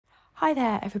Hi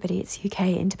there everybody, it's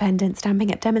UK independent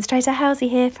Stampin' Up demonstrator Halsey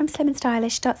here from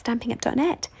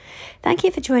slimandstylish.stampinup.net. Thank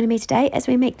you for joining me today as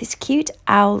we make this cute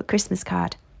owl Christmas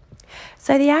card.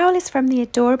 So the owl is from the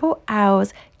adorable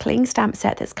Owls Cling stamp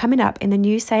set that's coming up in the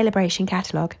new Celebration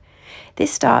catalogue.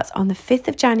 This starts on the 5th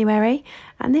of January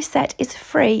and this set is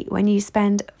free when you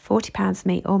spend £40 with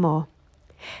me or more.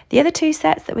 The other two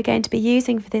sets that we're going to be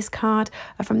using for this card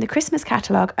are from the Christmas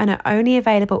catalogue and are only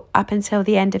available up until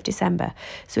the end of December.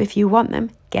 So if you want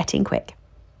them, get in quick.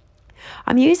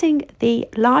 I'm using the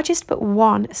largest but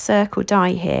one circle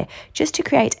die here just to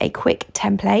create a quick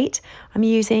template. I'm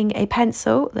using a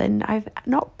pencil and I've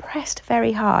not pressed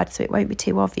very hard so it won't be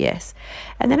too obvious.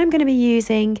 And then I'm going to be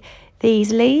using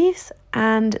these leaves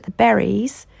and the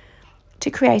berries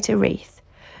to create a wreath.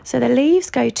 So the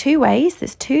leaves go two ways,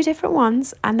 there's two different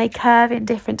ones and they curve in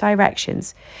different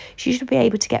directions. So you should be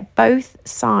able to get both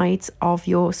sides of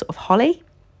your sort of holly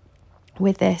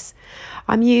with this.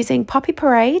 I'm using Poppy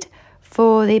Parade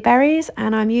for the berries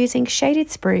and I'm using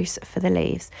Shaded Spruce for the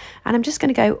leaves. And I'm just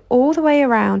going to go all the way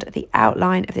around the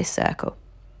outline of this circle.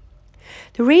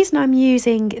 The reason I'm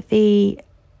using the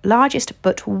largest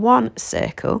but one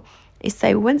circle is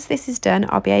so once this is done,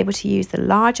 I'll be able to use the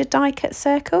larger die cut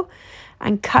circle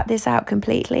and cut this out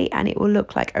completely and it will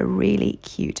look like a really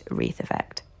cute wreath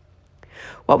effect.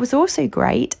 What was also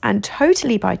great and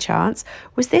totally by chance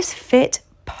was this fit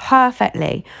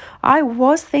perfectly. I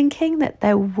was thinking that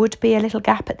there would be a little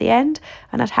gap at the end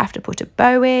and I'd have to put a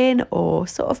bow in or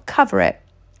sort of cover it.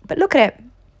 But look at it.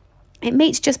 It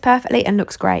meets just perfectly and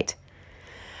looks great.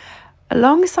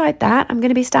 Alongside that, I'm going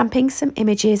to be stamping some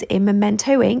images in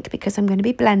Memento ink because I'm going to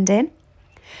be blending.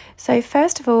 So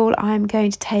first of all, I'm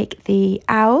going to take the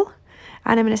owl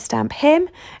and I'm going to stamp him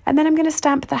and then I'm going to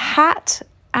stamp the hat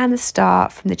and the star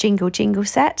from the Jingle Jingle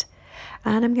set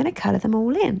and I'm going to colour them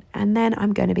all in and then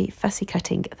I'm going to be fussy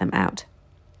cutting them out.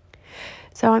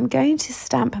 So I'm going to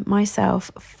stamp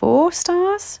myself 4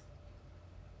 stars,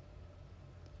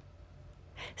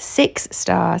 6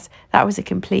 stars. That was a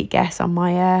complete guess on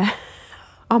my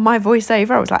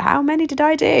voiceover. I was like, how many did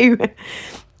I do?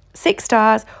 6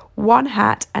 stars, 1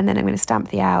 hat, and then I'm going to stamp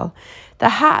the owl. The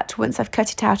hat, once I've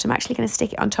cut it out, I'm actually going to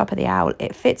stick it on top of the owl.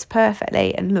 It fits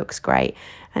perfectly and looks great.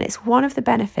 And it's one of the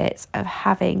benefits of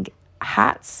having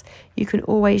hats. You can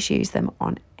always use them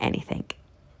on anything.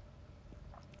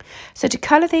 So to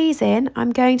colour these in,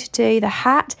 I'm going to do the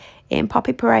hat in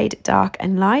Poppy Parade Dark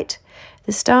and Light,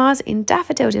 the stars in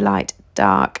Daffodil Delight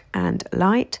Dark and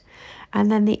Light,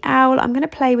 and then the owl, I'm going to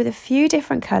play with a few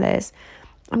different colours.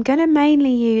 I'm going to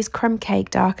mainly use Crumb Cake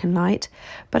Dark and Light,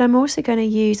 but I'm also going to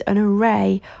use an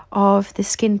array of the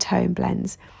skin tone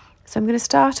blends. So I'm going to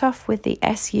start off with the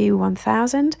SU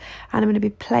 1000 and I'm going to be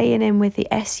playing in with the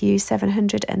SU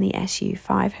 700 and the SU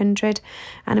 500.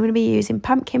 And I'm going to be using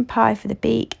Pumpkin Pie for the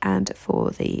beak and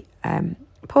for the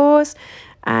paws.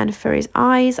 And for his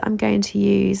eyes, I'm going to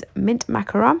use Mint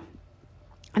Macaron.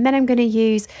 And then I'm going to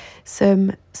use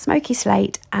some Smoky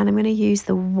Slate and I'm going to use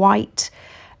the white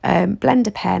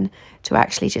blender pen to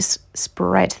actually just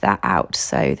spread that out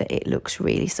so that it looks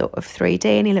really sort of 3D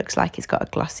and he looks like he's got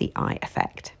a glossy eye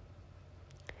effect.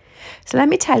 So let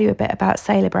me tell you a bit about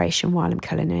Celebration while I'm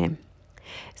colouring in.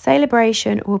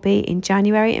 Celebration will be in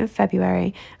January and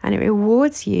February and it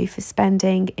rewards you for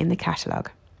spending in the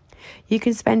catalogue. You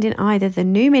can spend in either the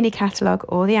new mini catalogue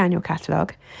or the annual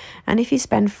catalogue, and if you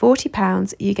spend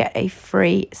 £40 you get a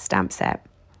free stamp set.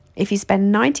 If you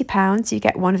spend £90, you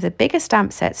get one of the bigger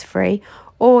stamp sets free,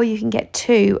 or you can get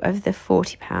 2 of the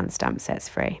 £40 stamp sets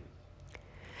free.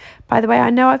 By the way,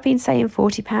 I know I've been saying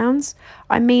 £40,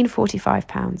 I mean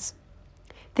 £45.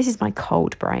 This is my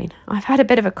cold brain. I've had a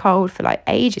bit of a cold for like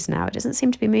ages now. It doesn't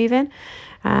seem to be moving,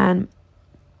 and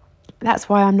that's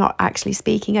why I'm not actually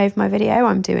speaking over my video.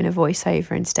 I'm doing a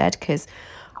voiceover instead because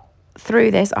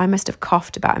through this, I must have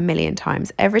coughed about 1,000,000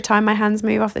 times. Every time my hands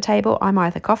move off the table, I'm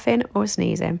either coughing or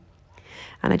sneezing.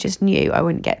 And I just knew I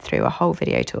wouldn't get through a whole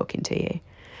video talking to you.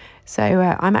 So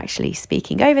I'm actually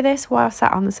speaking over this while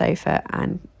sat on the sofa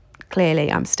and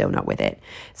clearly I'm still not with it.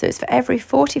 So it's for every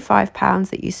 £45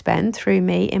 that you spend through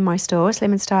me in my store,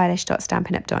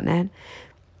 slimandstylish.stampinup.net,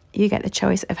 you get the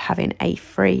choice of having a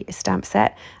free stamp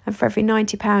set, and for every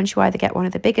 £90 you either get one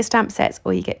of the bigger stamp sets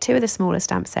or you get 2 of the smaller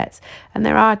stamp sets, and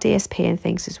there are DSP and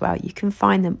things as well. You can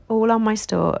find them all on my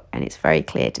store and it's very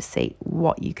clear to see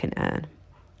what you can earn,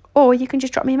 or you can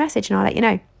just drop me a message and I'll let you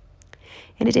know.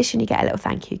 In addition, you get a little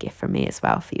thank you gift from me as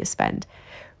well for your spend.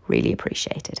 Really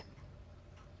appreciated.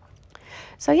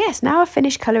 So yes, now I've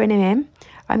finished colouring him in,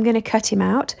 I'm going to cut him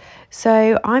out.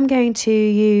 So I'm going to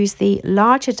use the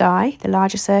larger die, the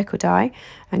larger circle die,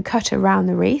 and cut around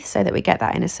the wreath so that we get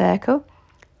that in a circle.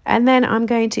 And then I'm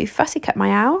going to fussy cut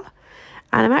my owl,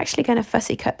 and I'm actually going to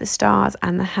fussy cut the stars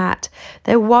and the hat.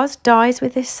 There was dies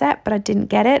with this set, but I didn't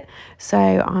get it, so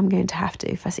I'm going to have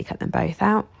to fussy cut them both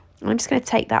out. I'm just going to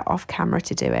take that off camera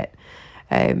to do it,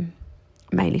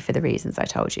 mainly for the reasons I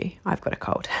told you. I've got a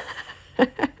cold.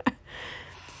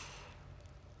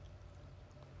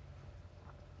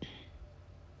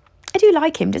 I do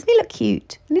like him. Doesn't he look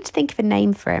cute? I need to think of a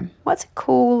name for him. What's a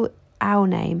cool owl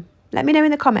name? Let me know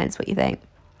in the comments what you think.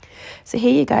 So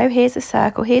here you go. Here's a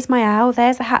circle. Here's my owl.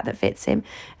 There's a hat that fits him.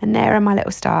 And there are my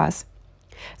little stars.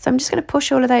 So I'm just going to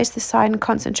push all of those to the side and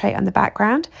concentrate on the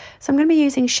background. So I'm going to be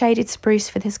using shaded spruce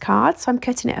for this card. So I'm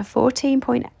cutting it at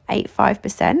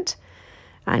 14.85%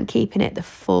 and keeping it the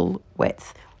full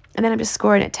width. And then I'm just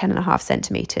scoring at 10.5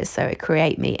 centimetres. So it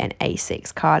create me an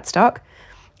A6 cardstock.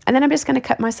 And then I'm just going to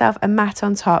cut myself a mat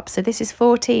on top. So this is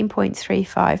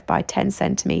 14.35 by 10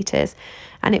 centimetres,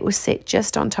 and it will sit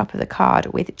just on top of the card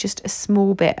with just a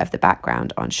small bit of the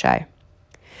background on show.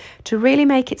 To really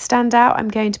make it stand out, I'm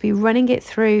going to be running it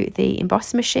through the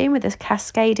embossing machine with a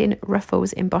Cascading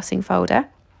Ruffles embossing folder.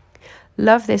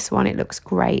 Love this one, it looks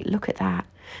great, look at that.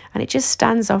 And it just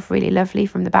stands off really lovely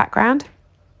from the background.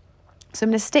 So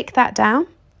I'm going to stick that down.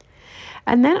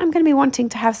 And then I'm going to be wanting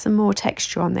to have some more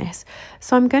texture on this.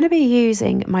 So I'm going to be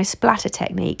using my splatter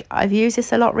technique. I've used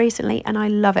this a lot recently and I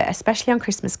love it, especially on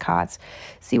Christmas cards.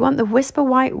 So you want the Whisper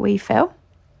White refill,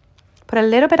 put a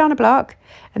little bit on a block,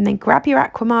 and then grab your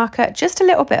aqua marker, just a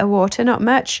little bit of water, not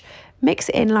much, mix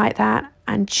it in like that,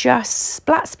 and just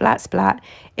splat, splat, splat.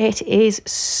 It is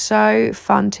so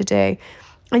fun to do.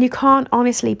 And you can't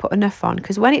honestly put enough on,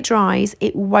 because when it dries,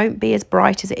 it won't be as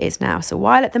bright as it is now. So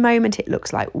while at the moment it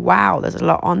looks like, wow, there's a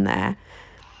lot on there,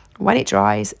 when it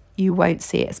dries, you won't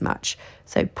see it as much.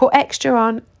 So put extra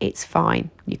on, it's fine.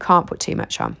 You can't put too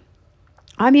much on.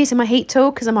 I'm using my heat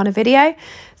tool because I'm on a video,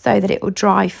 so that it will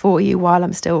dry for you while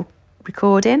I'm still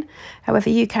recording. However,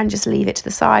 you can just leave it to the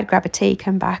side, grab a tea,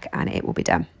 come back, and it will be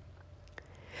done.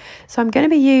 So I'm going to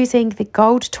be using the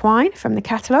gold twine from the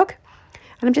catalogue.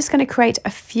 And I'm just going to create a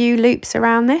few loops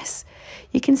around this.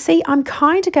 You can see I'm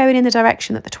kind of going in the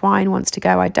direction that the twine wants to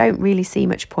go. I don't really see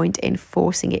much point in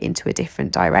forcing it into a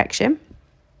different direction.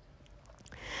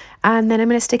 And then I'm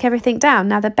going to stick everything down.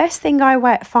 Now, the best thing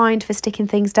I find for sticking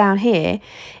things down here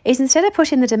is instead of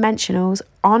putting the dimensionals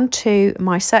onto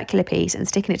my circular piece and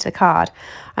sticking it to the card,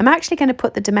 I'm actually going to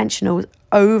put the dimensionals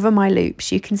over my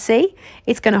loops. You can see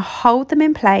it's going to hold them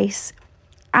in place,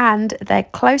 and they're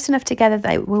close enough together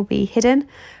they will be hidden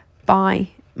by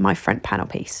my front panel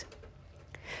piece.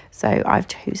 So I've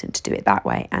chosen to do it that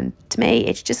way, and to me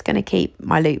it's just going to keep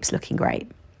my loops looking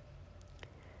great.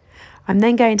 I'm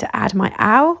then going to add my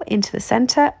owl into the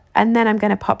centre, and then I'm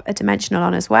going to pop a dimensional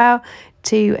on as well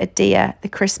to adhere the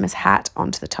Christmas hat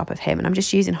onto the top of him, and I'm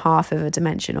just using half of a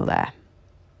dimensional there.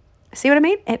 See what I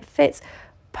mean? It fits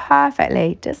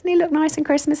perfectly. Doesn't he look nice and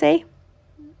Christmassy?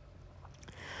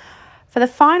 For the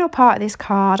final part of this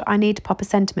card, I need to pop a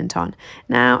sentiment on.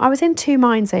 Now, I was in two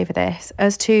minds over this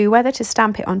as to whether to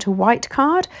stamp it onto white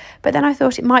card, but then I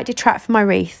thought it might detract from my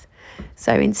wreath.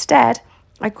 So instead,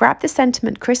 I grabbed the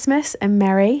sentiment Christmas and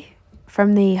Merry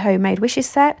from the Homemade Wishes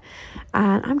set,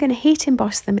 and I'm going to heat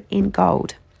emboss them in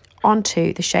gold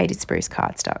onto the shaded spruce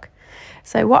cardstock.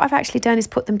 So what I've actually done is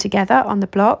put them together on the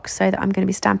block so that I'm going to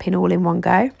be stamping all in one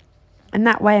go. And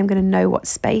that way I'm going to know what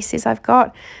spaces I've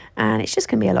got, and it's just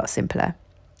going to be a lot simpler.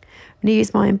 I'm going to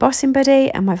use my embossing buddy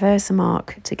and my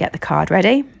Versamark to get the card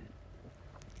ready.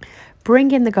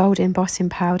 Bring in the gold embossing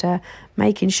powder,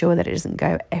 making sure that it doesn't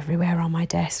go everywhere on my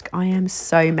desk. I am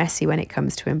so messy when it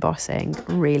comes to embossing,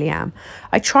 really am.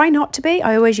 I try not to be.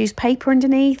 I always use paper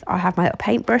underneath. I have my little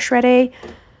paintbrush ready,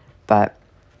 but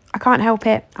I can't help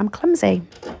it. I'm clumsy.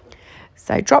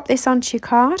 So drop this onto your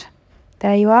card.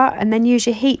 There you are, and then use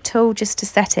your heat tool just to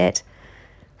set it.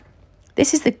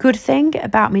 This is the good thing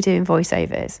about me doing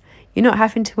voiceovers. You're not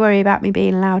having to worry about me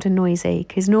being loud and noisy,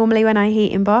 because normally when I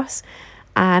heat emboss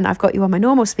and I've got you on my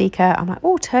normal speaker, I'm like,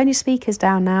 oh, turn your speakers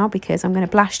down now because I'm going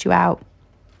to blast you out.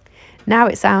 Now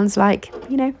it sounds like,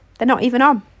 you know, they're not even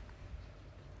on.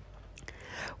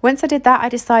 Once I did that, I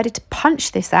decided to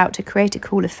punch this out to create a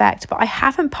cool effect, but I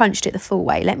haven't punched it the full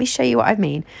way. Let me show you what I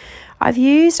mean. I've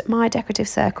used my decorative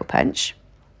circle punch,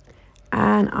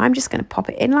 and I'm just going to pop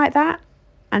it in like that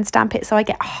and stamp it so I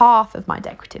get half of my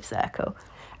decorative circle.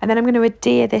 And then I'm going to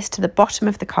adhere this to the bottom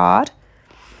of the card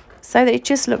so that it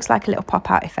just looks like a little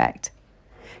pop-out effect.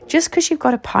 Just because you've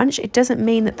got a punch, it doesn't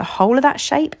mean that the whole of that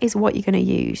shape is what you're going to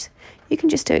use. You can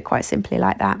just do it quite simply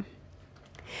like that.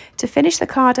 To finish the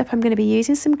card up, I'm going to be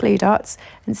using some glue dots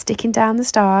and sticking down the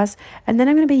stars, and then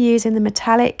I'm going to be using the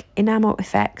metallic enamel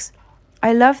effects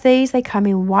I love these. They come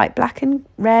in white, black and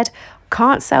red.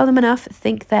 Can't sell them enough.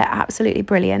 Think they're absolutely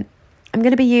brilliant. I'm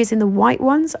going to be using the white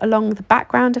ones along the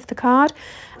background of the card,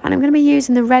 and I'm going to be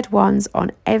using the red ones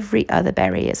on every other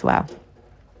berry as well,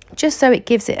 just so it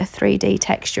gives it a 3D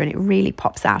texture and it really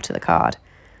pops out of the card.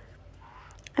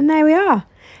 And there we are.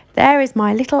 There is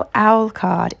my little owl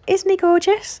card. Isn't he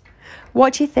gorgeous?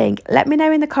 What do you think? Let me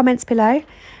know in the comments below.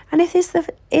 And if this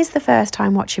is the first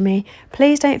time watching me,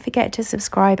 please don't forget to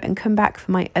subscribe and come back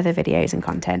for my other videos and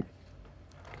content.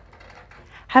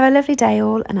 Have a lovely day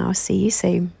all, and I'll see you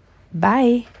soon.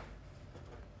 Bye.